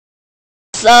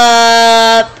What's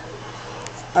up?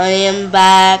 I am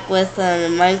back with a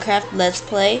Minecraft Let's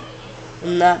Play.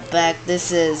 I'm not back.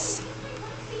 This is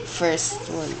first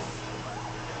one.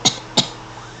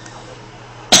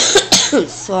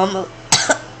 So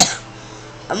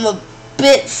I'm a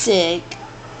bit sick.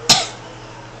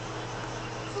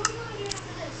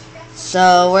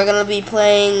 So we're gonna be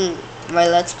playing my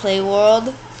Let's Play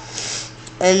world,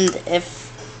 and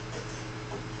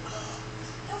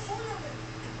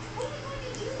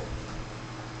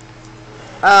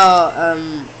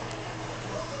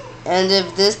and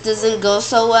if this doesn't go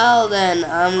so well, then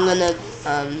I'm gonna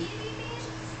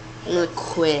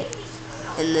quit,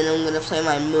 and then I'm gonna play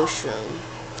my mushroom.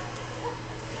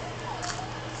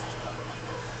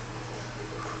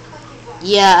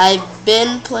 Yeah, I've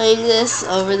been playing this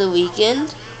over the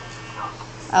weekend.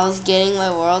 I was getting my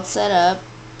world set up.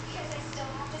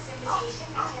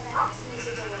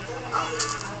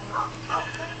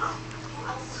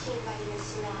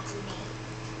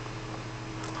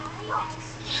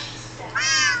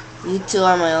 You two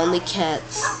are my only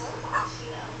cats.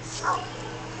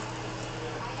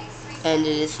 And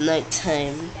it is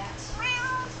nighttime.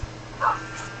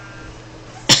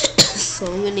 So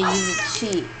I'm gonna use a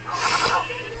cheat.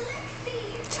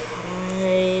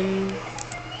 Time,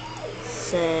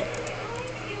 set,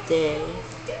 day.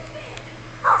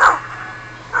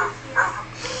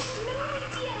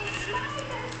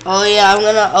 Oh yeah, I'm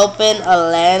gonna open a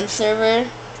LAN server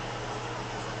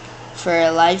for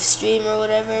a live stream or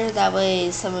whatever. That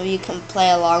way some of you can play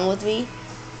along with me.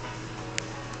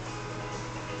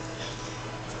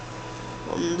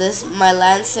 My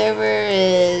LAN server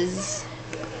is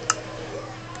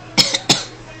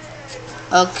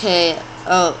okay.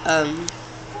 I'm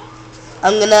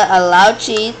gonna allow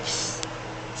cheats,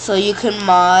 so you can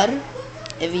mod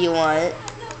if you want.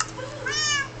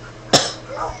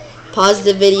 Pause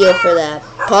the video for that.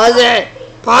 Pause it!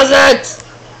 Pause it!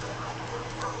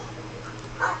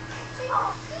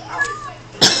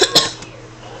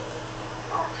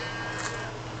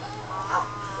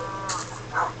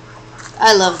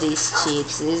 I love these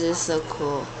cheats. These are so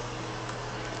cool.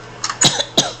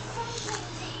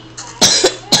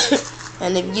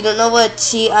 And if you don't know what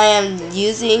cheat I am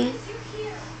using,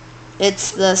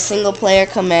 it's the single player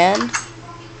command.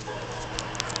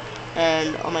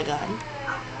 And oh my god,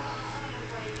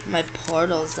 my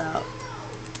portal's out.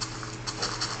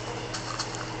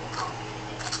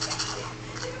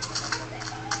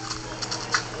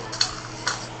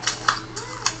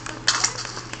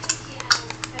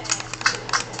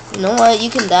 You know what? You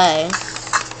can die.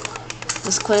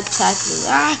 Just quit attacking.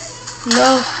 Ah!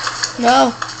 No!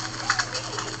 No!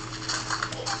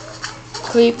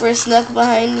 Creeper snuck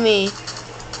behind me.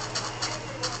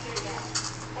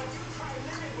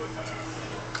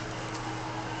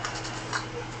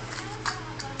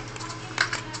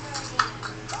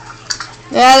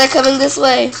 Yeah, they're coming this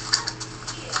way.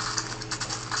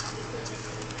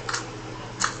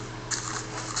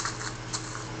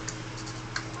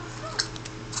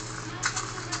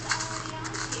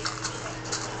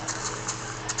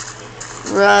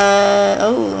 Run.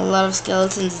 Oh, a lot of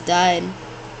skeletons died.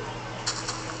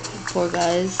 Poor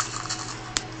guys.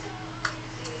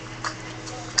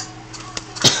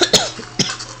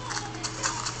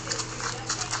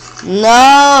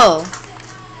 No!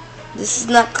 This is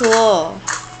not cool.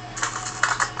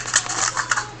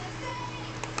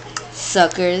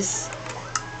 Suckers.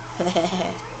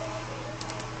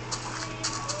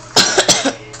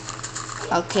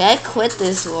 Okay, I quit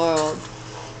this world.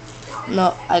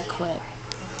 No, I quit.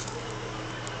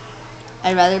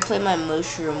 I'd rather play my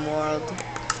mushroom world.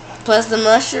 Plus the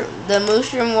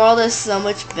mushroom world is so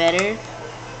much better.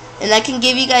 And I can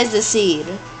give you guys the seed.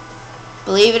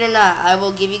 Believe it or not, I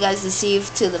will give you guys the seed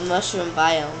to the mushroom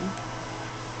biome.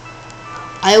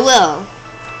 I will.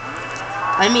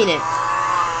 I mean it.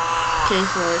 Okay,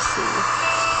 so let's see.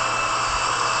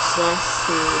 Plus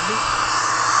seed.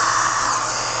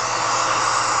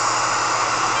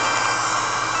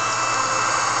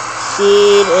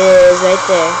 Seed is right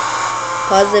there.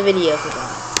 Pause the video for that.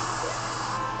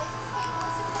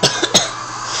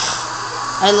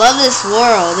 I love this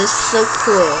world. It's so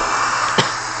cool.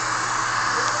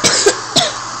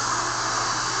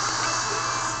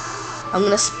 I'm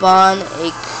gonna spawn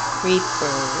a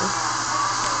creeper.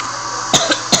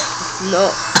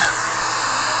 No.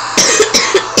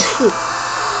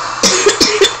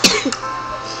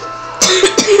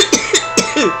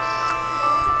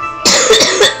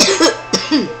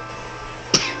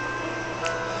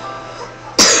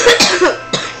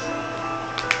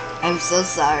 I'm so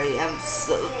sorry.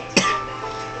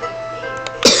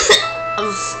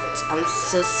 I'm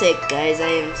so sick, guys. I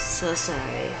am so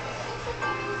sorry.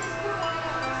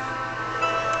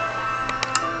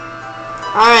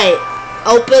 Alright,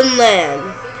 open land.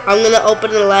 I'm gonna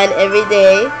open the land every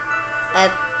day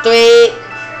at 3.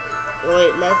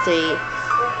 Wait, not 3.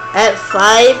 At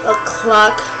 5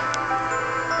 o'clock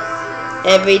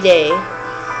every day.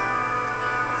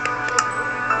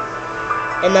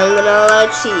 And I'm gonna allow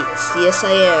cheats. Yes,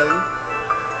 I am.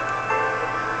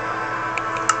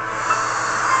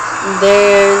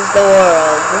 There's the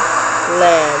world.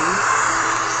 Land.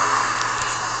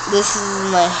 This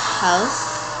is my house.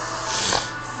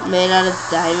 Made out of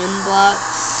diamond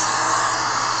blocks.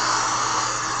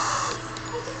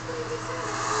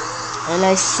 And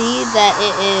I see that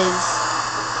it is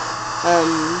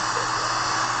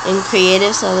in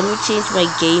creative, so let me change my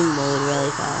game mode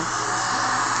really fast.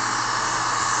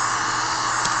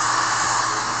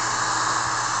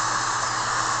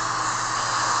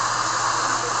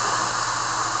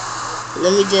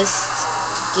 Let me just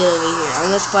get over here. I'm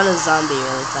gonna spawn a zombie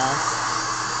really fast.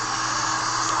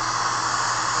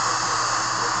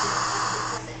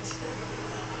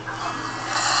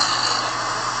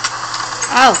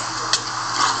 Ow!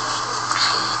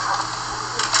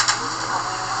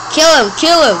 Kill him!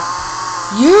 Kill him!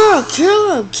 Yeah!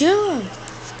 Kill him! Kill him!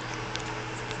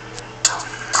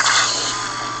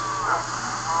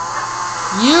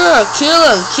 Yeah! Kill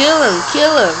him! Kill him!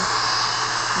 Kill him!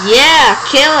 Yeah!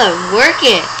 Kill him! Work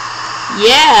it!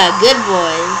 Yeah! Good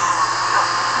boys!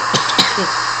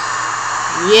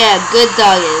 Yeah! Good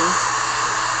doggies!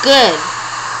 Good!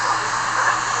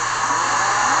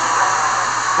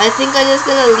 I think I'm just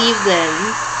gonna leave them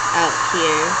out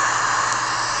here.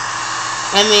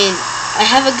 I mean, I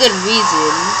have a good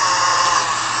reason.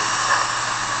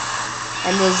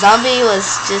 And the zombie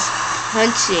was just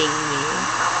punching me.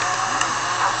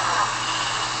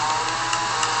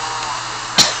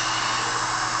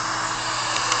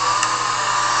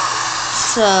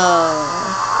 So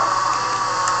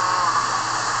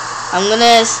I'm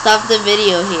gonna stop the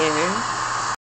video here.